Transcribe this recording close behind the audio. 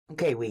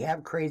Okay, we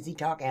have Crazy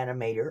Talk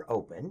Animator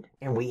opened,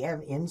 and we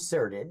have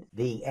inserted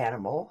the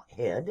animal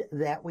head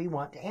that we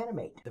want to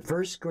animate. The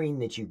first screen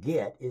that you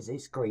get is a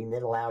screen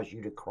that allows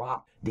you to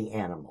crop the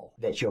animal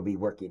that you'll be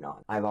working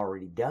on. I've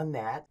already done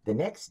that. The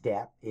next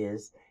step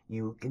is,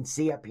 you can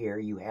see up here,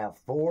 you have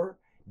 4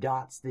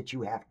 dots that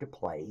you have to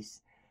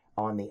place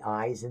on the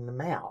eyes and the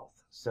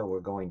mouth. So we're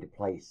going to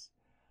place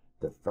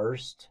the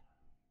first,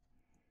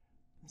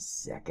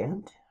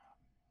 second,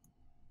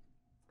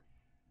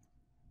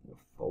 the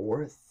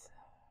fourth,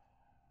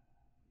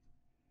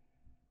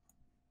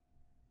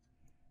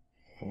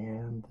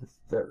 and the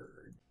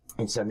third.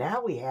 And so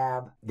now we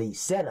have the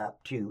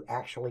setup to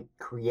actually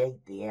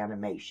create the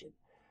animation.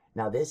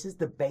 Now this is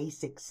the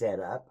basic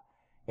setup,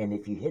 and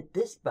if you hit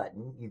this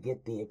button, you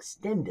get the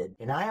extended.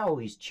 And I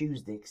always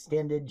choose the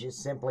extended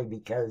just simply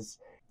because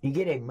you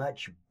get a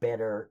much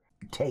better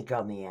take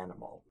on the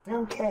animal.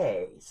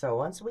 Okay, so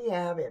once we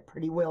have it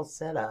pretty well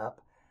set up,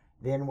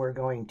 then we're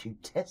going to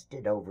test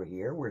it over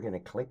here. We're going to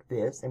click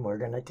this and we're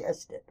going to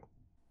test it.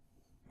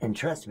 And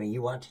trust me,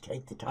 you want to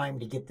take the time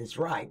to get this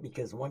right,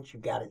 because once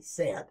you've got it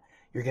set,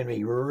 you're going to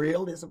be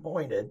real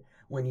disappointed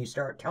when you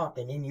start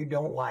talking and you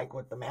don't like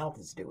what the mouth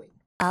is doing.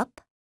 Up,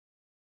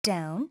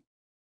 down,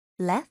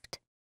 left,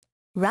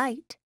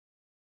 right,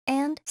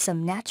 and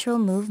some natural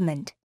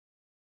movement.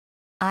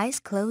 Eyes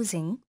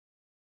closing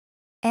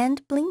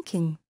and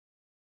blinking.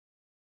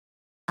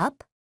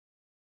 Up,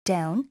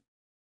 down,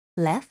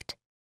 left,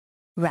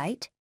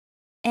 right,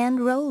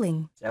 and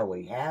rolling. So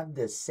we have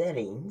the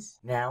settings.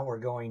 Now we're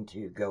going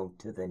to go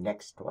to the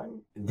next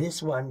one.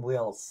 This one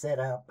will set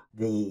up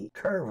the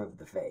curve of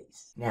the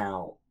face.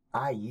 Now,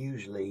 I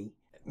usually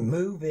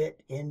move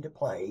it into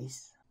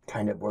place,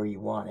 kind of where you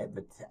want it,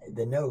 but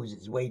the nose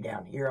is way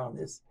down here on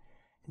this.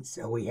 And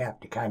so we have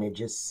to kind of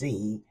just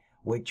see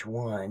which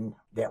one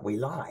that we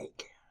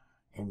like.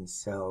 And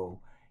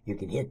so you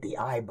can hit the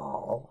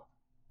eyeball,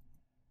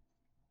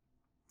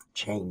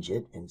 change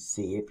it, and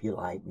see if you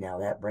like. Now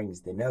that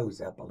brings the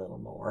nose up a little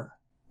more.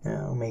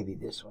 Oh, maybe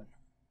this one.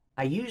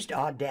 I used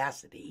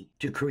Audacity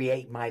to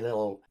create my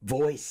little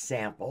voice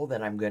sample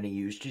that I'm going to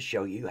use to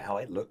show you how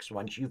it looks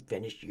once you've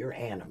finished your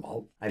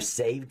animal. I've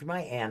saved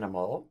my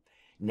animal.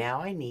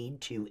 Now I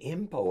need to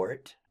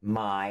import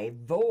my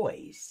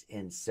voice.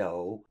 And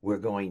so we're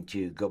going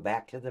to go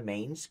back to the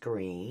main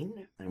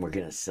screen, and we're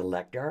going to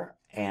select our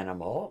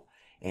animal,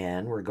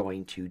 and we're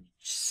going to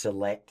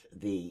select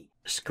the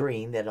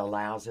screen that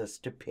allows us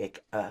to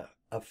pick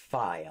a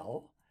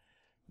file.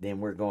 Then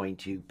we're going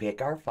to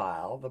pick our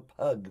file, the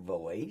pug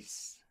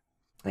voice,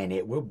 and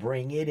it will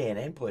bring it in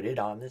and put it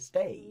on the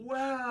stage.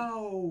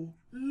 Wow,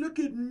 look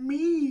at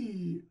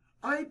me.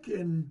 I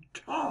can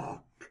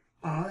talk.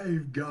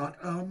 I've got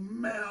a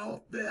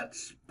mouth that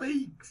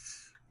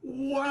speaks.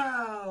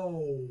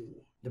 Wow.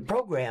 The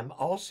program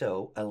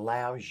also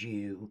allows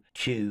you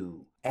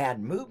to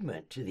add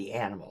movement to the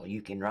animal.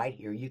 You can, right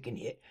here, you can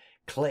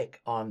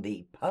click on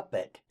the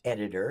puppet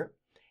editor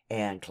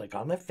and click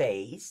on the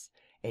face,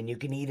 and you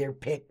can either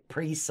pick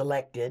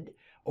pre-selected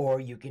or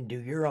you can do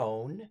your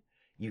own.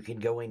 You can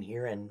go in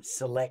here and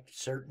select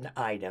certain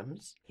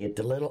items, hit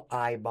the little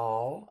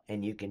eyeball,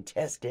 and you can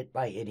test it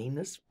by hitting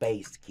the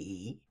space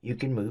key. You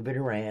can move it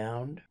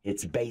around.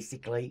 It's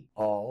basically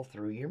all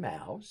through your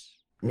mouse.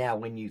 Now,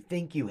 when you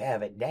think you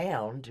have it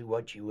down to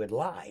what you would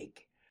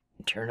like,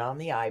 turn on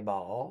the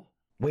eyeball.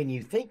 When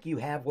you think you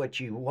have what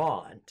you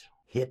want,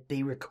 hit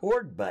the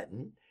record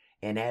button,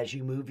 and as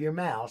you move your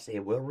mouse,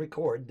 it will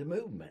record the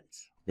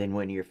movements. Then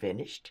when you're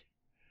finished,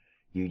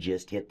 you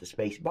just hit the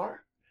space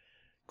bar,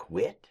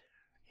 quit,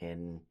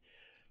 and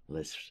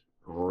let's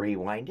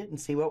rewind it and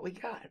see what we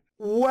got.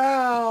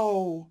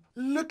 Wow,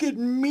 look at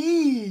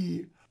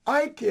me.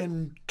 I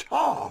can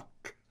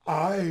talk.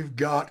 I've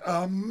got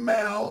a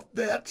mouth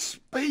that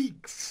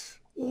speaks.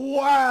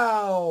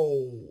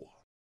 Wow.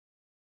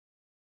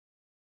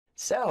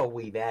 So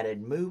we've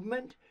added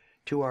movement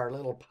to our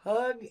little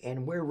pug,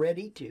 and we're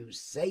ready to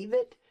save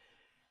it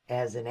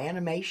as an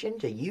animation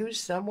to use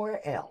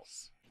somewhere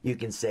else. You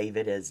can save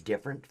it as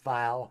different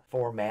file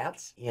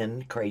formats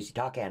in Crazy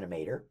Talk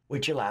Animator,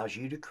 which allows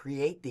you to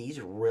create these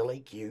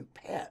really cute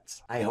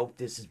pets. I hope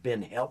this has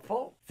been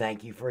helpful.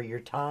 Thank you for your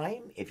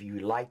time. If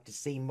you'd like to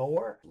see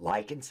more,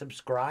 like and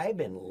subscribe,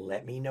 and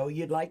let me know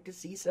you'd like to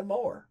see some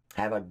more.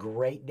 Have a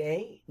great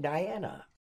day, Diana.